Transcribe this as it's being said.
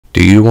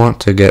Do you want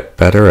to get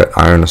better at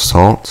Iron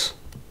Assault?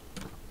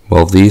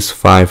 Well, these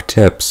 5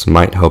 tips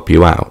might help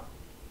you out.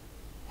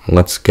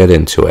 Let's get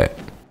into it.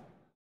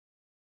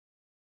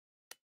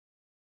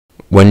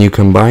 When you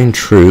combine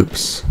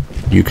troops,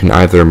 you can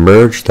either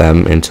merge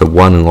them into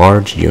one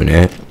large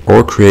unit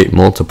or create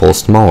multiple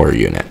smaller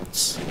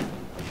units.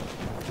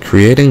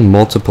 Creating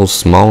multiple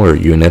smaller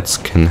units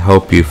can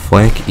help you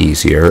flank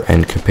easier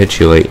and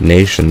capitulate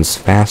nations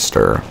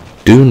faster.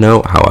 Do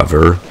note,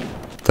 however,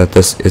 that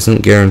this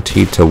isn't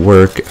guaranteed to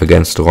work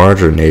against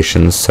larger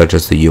nations such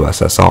as the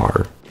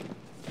USSR.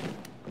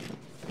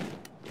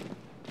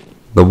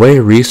 The way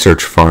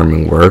research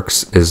farming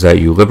works is that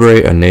you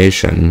liberate a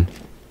nation,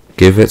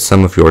 give it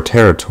some of your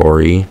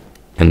territory,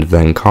 and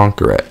then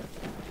conquer it.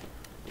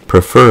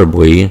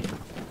 Preferably,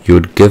 you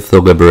would give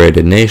the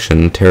liberated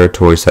nation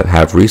territories that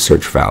have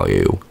research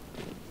value,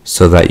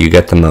 so that you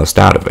get the most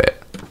out of it.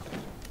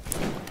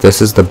 This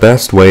is the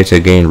best way to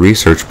gain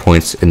research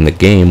points in the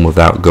game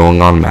without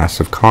going on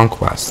massive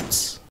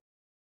conquests.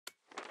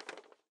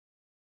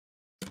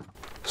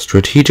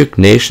 Strategic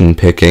nation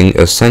picking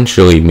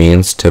essentially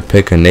means to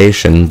pick a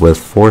nation with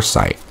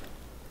foresight.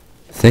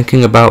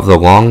 Thinking about the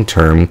long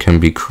term can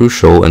be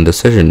crucial in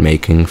decision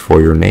making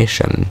for your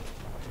nation.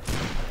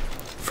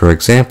 For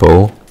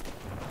example,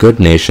 good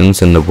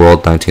nations in the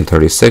World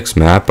 1936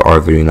 map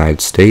are the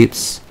United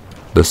States,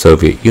 the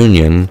Soviet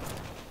Union,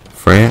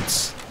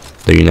 France,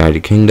 the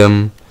United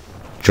Kingdom,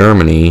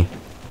 Germany,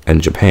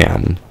 and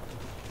Japan.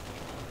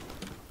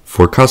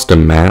 For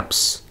custom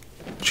maps,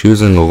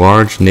 choosing a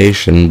large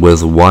nation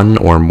with 1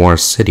 or more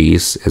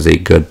cities is a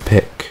good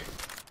pick.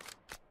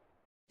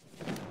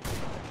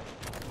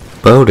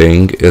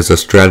 Boating is a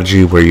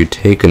strategy where you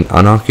take an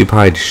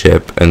unoccupied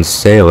ship and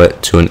sail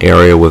it to an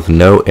area with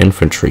no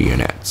infantry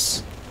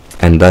units,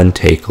 and then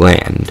take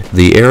land.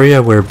 The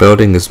area where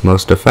boating is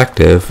most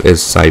effective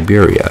is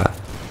Siberia,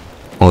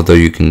 although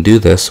you can do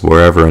this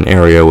wherever an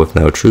area with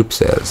no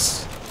troops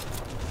is.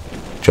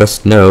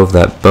 Just know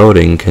that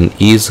boating can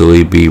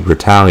easily be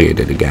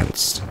retaliated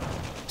against,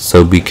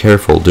 so be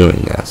careful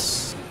doing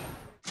this.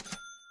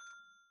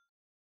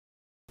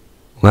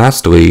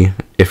 Lastly,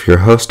 if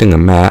you're hosting a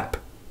map,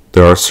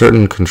 there are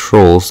certain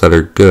controls that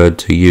are good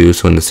to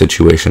use when the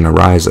situation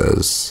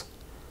arises.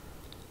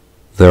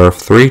 There are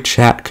 3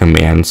 chat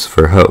commands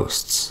for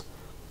hosts,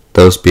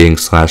 those being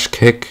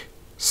 /kick,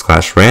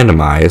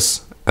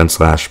 /randomize, and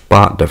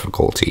 /bot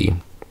difficulty.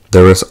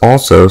 There is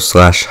also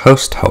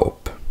 /host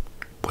help,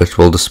 which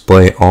will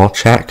display all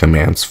chat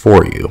commands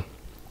for you.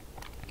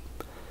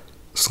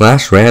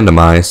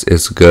 /randomize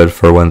is good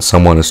for when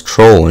someone is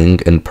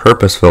trolling and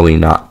purposefully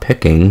not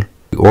picking,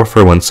 or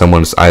for when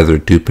someone is either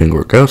duping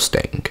or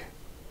ghosting.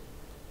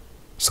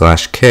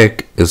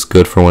 /kick is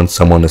good for when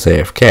someone is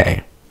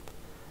AFK.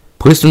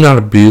 Please do not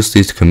abuse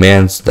these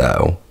commands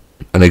though,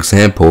 an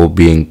example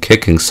being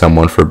kicking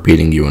someone for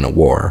beating you in a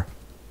war.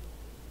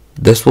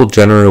 This will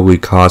generally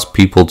cause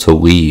people to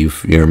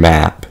leave your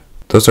map.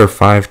 Those are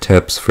 5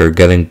 tips for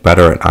getting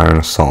better at Iron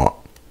Assault.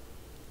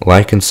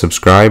 Like and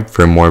subscribe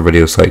for more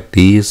videos like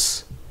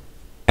these,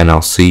 and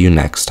I'll see you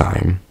next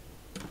time.